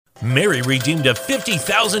Mary redeemed a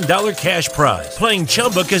 $50,000 cash prize playing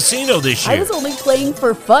Chumba Casino this year. I was only playing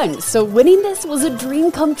for fun, so winning this was a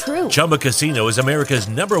dream come true. Chumba Casino is America's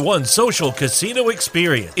 #1 social casino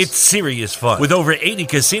experience. It's serious fun. With over 80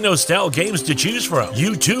 casino-style games to choose from,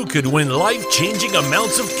 you too could win life-changing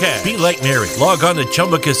amounts of cash. Be like Mary. Log on to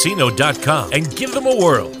ChumbaCasino.com and give them a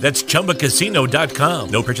whirl. That's ChumbaCasino.com.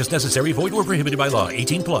 No purchase necessary. Void where prohibited by law.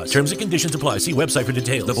 18+. Terms and conditions apply. See website for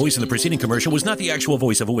details. The voice in the preceding commercial was not the actual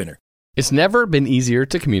voice of a winner. It's never been easier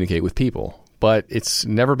to communicate with people, but it's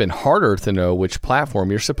never been harder to know which platform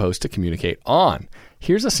you're supposed to communicate on.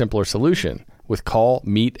 Here's a simpler solution. With call,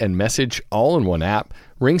 meet, and message all in one app,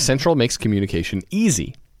 RingCentral makes communication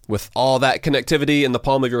easy. With all that connectivity in the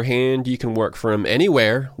palm of your hand, you can work from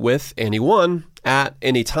anywhere with anyone at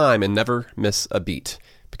any time and never miss a beat.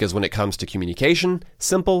 Because when it comes to communication,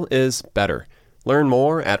 simple is better. Learn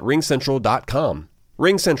more at ringcentral.com.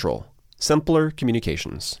 RingCentral. Simpler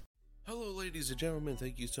communications. Ladies and gentlemen,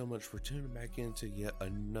 thank you so much for tuning back into yet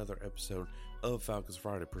another episode of Falcons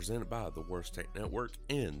Friday, presented by the Worst Tech Network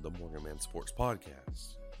and the Morgan Man Sports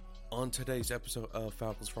Podcast. On today's episode of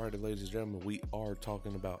Falcons Friday, ladies and gentlemen, we are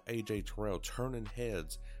talking about AJ Terrell turning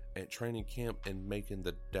heads at training camp and making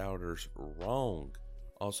the doubters wrong.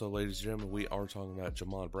 Also, ladies and gentlemen, we are talking about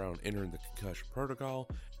Jamon Brown entering the concussion protocol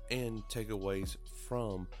and takeaways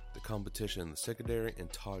from the competition in the secondary,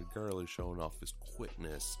 and Todd Gurley showing off his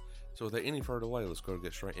quickness. So without any further delay, let's go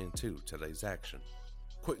get straight into today's action.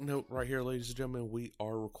 Quick note right here, ladies and gentlemen, we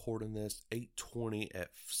are recording this 8:20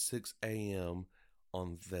 at 6 a.m.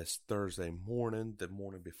 on this Thursday morning, the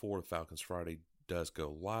morning before the Falcons Friday does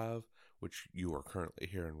go live, which you are currently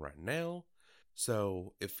hearing right now.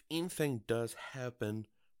 So if anything does happen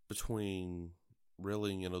between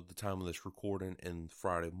really, the time of this recording and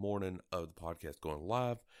Friday morning of the podcast going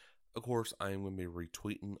live, of course, I am going to be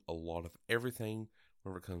retweeting a lot of everything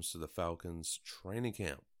when it comes to the Falcons training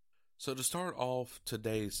camp. So to start off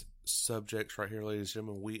today's subjects right here, ladies and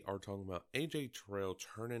gentlemen, we are talking about AJ Terrell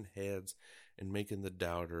turning heads and making the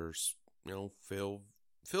doubters, feel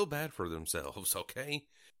bad for themselves, okay?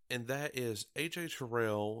 And that is AJ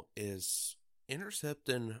Terrell is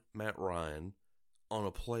intercepting Matt Ryan on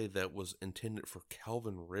a play that was intended for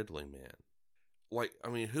Calvin Ridley, man.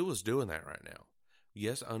 Who is doing that right now?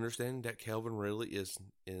 Yes, I understand that Calvin Ridley is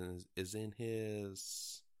in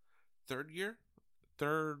his fourth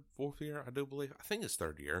year, I do believe. I think it's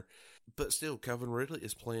third year. But still, Calvin Ridley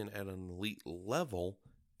is playing at an elite level,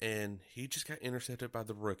 and he just got intercepted by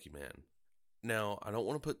the rookie, man. Now, I don't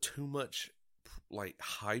want to put too much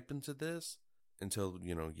hype into this until,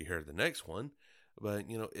 you hear the next one. But,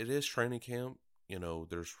 it is training camp.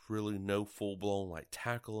 There's really no full-blown,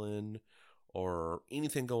 tackling or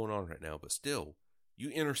anything going on right now. But still, you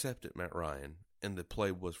intercepted Matt Ryan, and the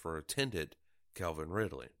play was for intended Calvin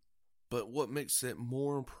Ridley. But what makes it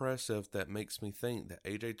more impressive, that makes me think that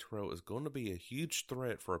AJ Terrell is going to be a huge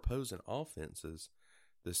threat for opposing offenses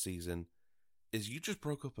this season, is you just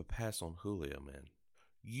broke up a pass on Julio, man.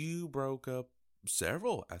 You broke up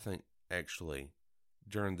several, I think, actually,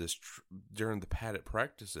 during the padded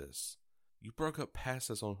practices. You broke up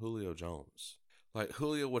passes on Julio Jones.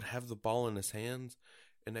 Julio would have the ball in his hands,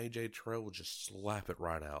 and AJ Terrell would just slap it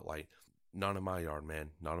right out. Not in my yard,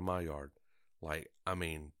 man. Not in my yard.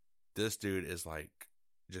 This dude is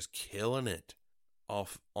just killing it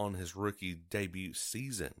off on his rookie debut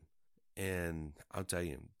season. And I'll tell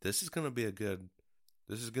you, this is going to be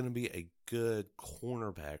a good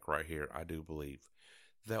cornerback right here, I do believe.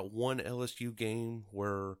 That one LSU game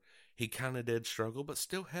where he kind of did struggle, but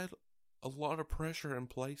still had a lot of pressure in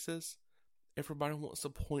places. Everybody wants to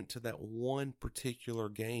point to that one particular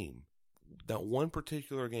game.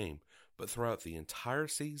 But throughout the entire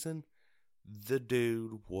season, the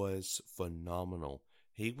dude was phenomenal.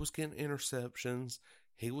 He was getting interceptions,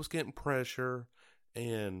 he was getting pressure,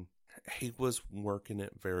 and he was working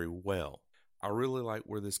it very well. I really like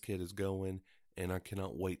where this kid is going, and I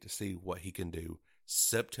cannot wait to see what he can do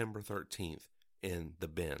September 13th in the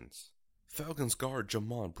Benz. Falcons guard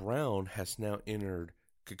Jamon Brown has now entered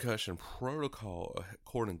concussion protocol,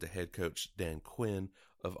 according to head coach Dan Quinn,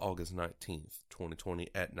 of August 19th, 2020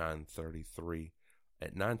 at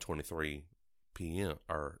 9:23 p.m.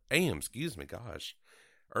 or a.m.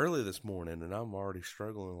 early this morning, and I'm already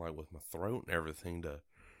struggling with my throat and everything to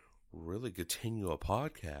really continue a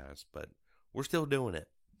podcast, but we're still doing it.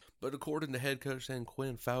 But according to head coach Dan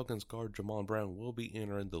Quinn, Falcons guard Jamon Brown will be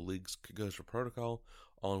entering the league's concussion protocol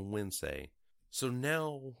on Wednesday. So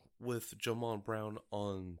now, with Jamon Brown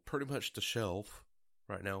on pretty much the shelf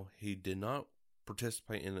right now, he did not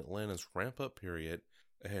participate in Atlanta's ramp-up period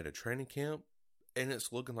ahead of training camp, and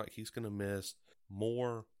it's looking like he's going to miss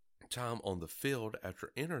more time on the field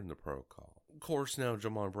after entering the protocol. Of course, now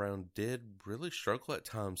Jamon Brown did really struggle at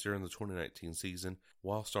times during the 2019 season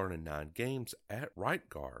while starting 9 games at right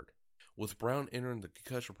guard. With Brown entering the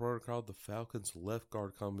concussion protocol, the Falcons' left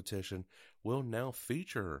guard competition will now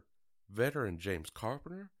feature veteran James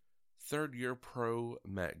Carpenter, third-year pro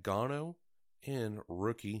Matt Gano, and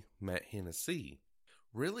rookie Matt Hennessy.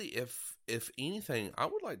 Really, if anything, I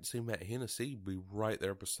would like to see Matt Hennessy be right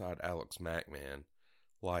there beside Alex Mack, man.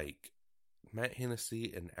 Like, Matt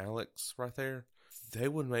Hennessy and Alex right there, they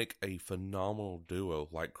would make a phenomenal duo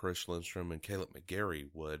like Chris Lindstrom and Caleb McGarry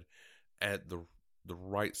would at the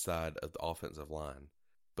right side of the offensive line.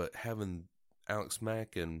 But having Alex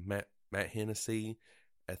Mack and Matt Hennessy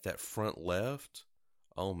at that front left,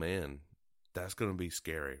 oh man, that's going to be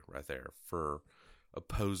scary right there for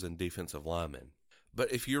opposing defensive linemen.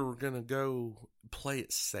 But if you're going to go play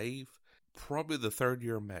it safe, probably the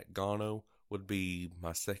third-year Matt Gano would be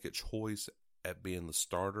my second choice at being the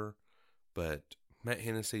starter. But Matt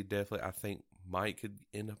Hennessy definitely, I think, might could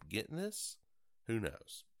end up getting this. Who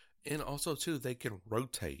knows? And also, too, they can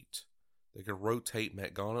rotate. They can rotate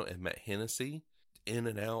Matt Gano and Matt Hennessy in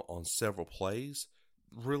and out on several plays.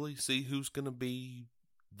 Really see who's going to be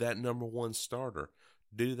that number one starter.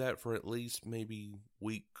 Do that for at least maybe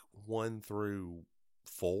week 1 through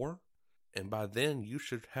 4. And by then, you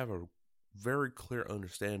should have a very clear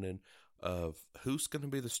understanding of who's going to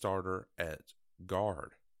be the starter at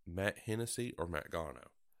guard, Matt Hennessy or Matt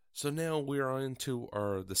Gano. So now we are into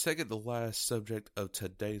the second to last subject of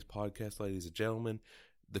today's podcast, ladies and gentlemen.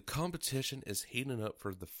 The competition is heating up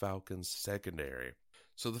for the Falcons secondary.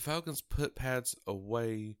 So the Falcons put pads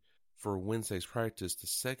away for Wednesday's practice, the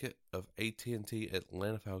second of AT&T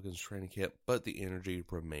Atlanta Falcons training camp, but the energy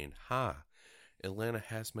remained high. Atlanta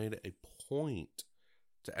has made it a point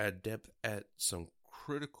to add depth at some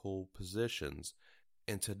critical positions,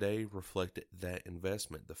 and today reflected that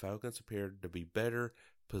investment. The Falcons appeared to be better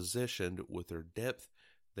positioned with their depth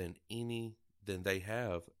than they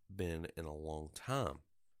have been in a long time.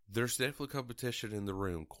 There's definitely competition in the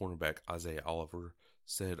room, cornerback Isaiah Oliver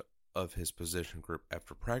said of his position group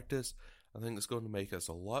after practice. I think it's going to make us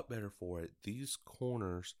a lot better for it. These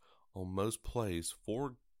corners on most plays,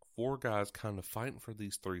 four guys kind of fighting for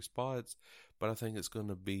these 3 spots, but I think it's going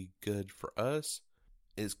to be good for us.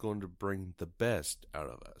 It's going to bring the best out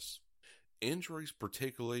of us. Injuries,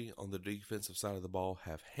 particularly on the defensive side of the ball,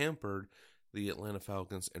 have hampered the Atlanta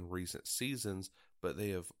Falcons in recent seasons, but they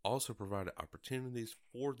have also provided opportunities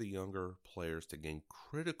for the younger players to gain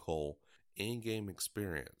critical in-game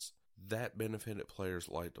experience. That benefited players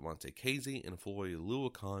like Damontae Kazee and Floyd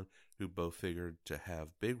Luakon, who both figured to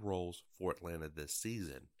have big roles for Atlanta this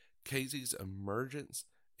season. Kazee's emergence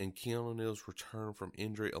and Keanu Neal's return from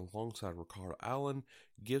injury alongside Ricardo Allen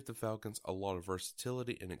give the Falcons a lot of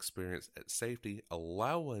versatility and experience at safety,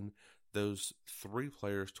 allowing those 3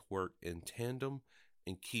 players to work in tandem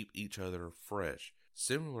and keep each other fresh.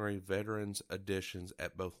 Similarly, veterans additions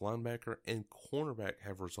at both linebacker and cornerback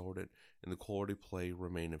have resulted in the quality play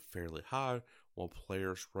remaining fairly high while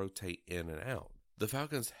players rotate in and out. The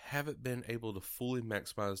Falcons haven't been able to fully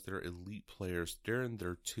maximize their elite players during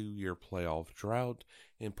their 2-year playoff drought,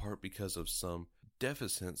 in part because of some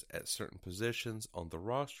deficits at certain positions on the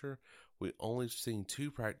roster. We've only seen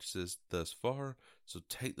 2 practices thus far, so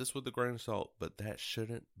take this with a grain of salt, but that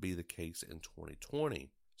shouldn't be the case in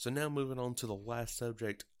 2020. So now moving on to the last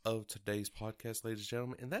subject of today's podcast, ladies and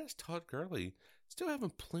gentlemen, and that's Todd Gurley still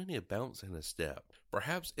having plenty of bounce in his step.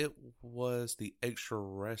 Perhaps it was the extra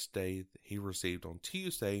rest day that he received on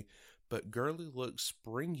Tuesday, but Gurley looked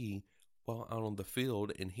springy while out on the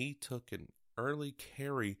field, and he took an early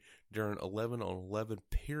carry during 11-on-11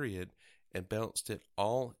 period and bounced it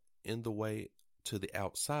all in the way to the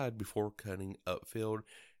outside before cutting upfield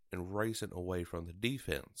and racing away from the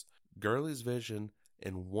defense. Gurley's vision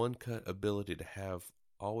and one-cut ability to have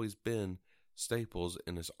always been staples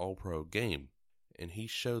in his all-pro game, and he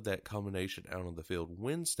showed that combination out on the field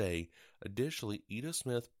Wednesday. Additionally, Ito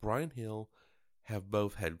Smith, Brian Hill have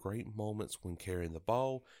both had great moments when carrying the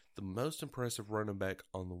ball. The most impressive running back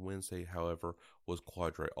on the Wednesday, however, was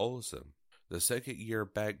Quadre Olison. The second-year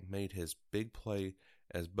back made his big play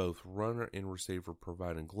as both runner and receiver,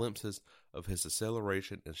 providing glimpses of his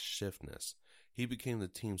acceleration and swiftness. He became the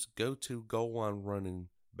team's go-to goal line running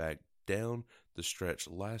back down the stretch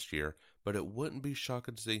last year, but it wouldn't be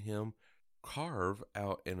shocking to see him carve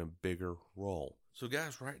out in a bigger role. So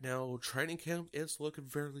guys, right now, training camp is looking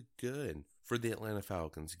fairly good for the Atlanta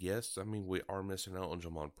Falcons. Yes, I mean, we are missing out on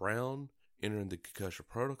Jamon Brown entering the concussion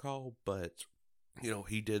protocol, but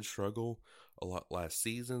he did struggle a lot last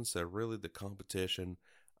season, so really the competition,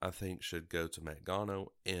 I think, should go to Matt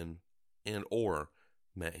Gano and and or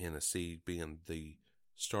Matt Hennessy being the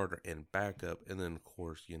starter and backup. And then, of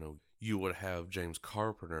course, you would have James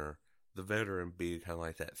Carpenter, the veteran, be kind of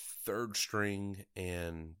like that third string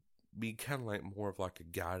and be kind of like more of like a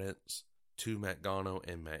guidance to Matt Gano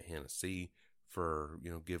and Matt Hennessy for,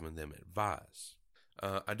 giving them advice.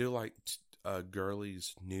 I do like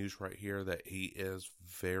Gurley's news right here that he is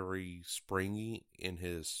very springy in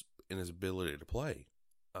his ability to play.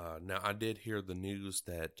 Now, I did hear the news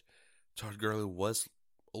that Todd Gurley was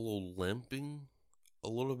a little limping a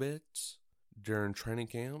little bit during training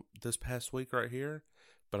camp this past week right here,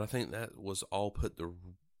 but I think that was all put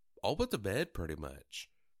to bed pretty much.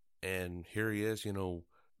 And here he is,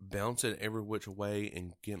 bouncing every which way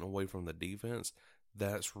and getting away from the defense.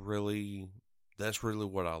 That's really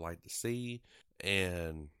what I like to see.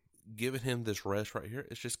 And giving him this rest right here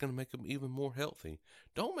is just going to make him even more healthy.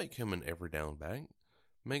 Don't make him an every down back.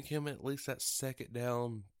 Make him at least that second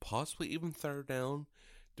down, possibly even third down,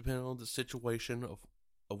 depending on the situation of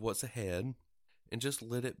what's ahead. And just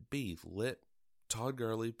let it be. Let Todd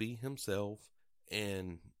Gurley be himself.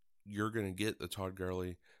 And you're going to get the Todd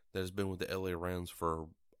Gurley that has been with the LA Rams for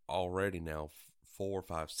already now 4 or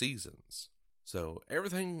 5 seasons. So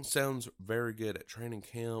everything sounds very good at training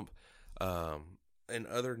camp. And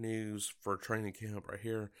other news for training camp right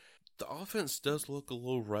here, the offense does look a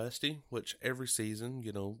little rusty, which every season,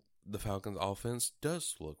 the Falcons offense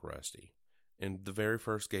does look rusty. And the very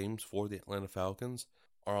first games for the Atlanta Falcons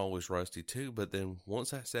are always rusty too. But then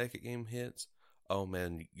once that second game hits, oh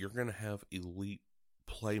man, you're going to have elite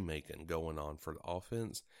playmaking going on for the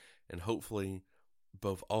offense. And hopefully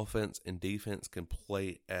both offense and defense can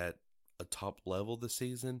play at a top level this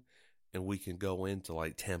season, and we can go into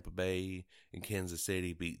like Tampa Bay and Kansas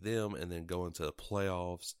City, beat them, and then go into the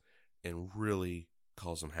playoffs and really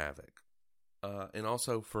cause some havoc. And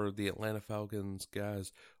also for the Atlanta Falcons,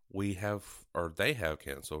 guys, they have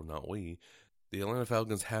canceled, not we. The Atlanta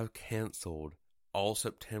Falcons have canceled all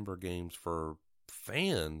September games for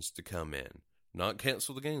fans to come in. Not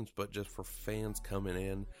cancel the games, but just for fans coming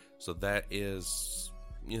in. So that is,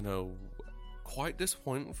 quite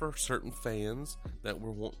disappointing for certain fans that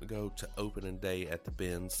were wanting to go to opening day at the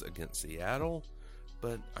Benz against Seattle.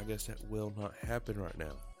 But I guess that will not happen right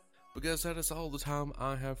now. Because that is all the time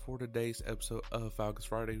I have for today's episode of Falcons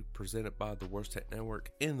Friday, presented by the Worst Tech Network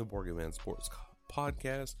in the Morgan Man Sports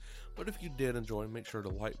Podcast. But if you did enjoy, make sure to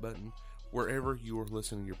like button wherever you are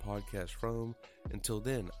listening to your podcast from. Until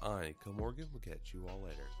then, I, Cole Morgan, will catch you all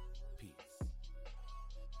later. Peace.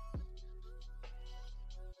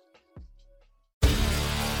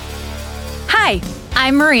 Hi,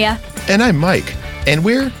 I'm Maria. And I'm Mike. And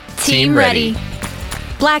we're Team Ready.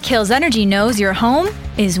 Black Hills Energy knows your home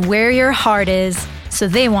is where your heart is, so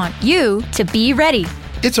they want you to be ready.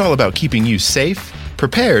 It's all about keeping you safe,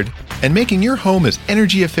 prepared, and making your home as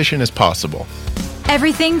energy efficient as possible.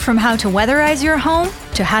 Everything from how to weatherize your home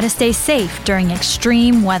to how to stay safe during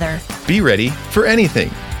extreme weather. Be ready for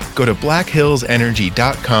anything. Go to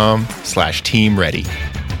blackhillsenergy.com/teamready.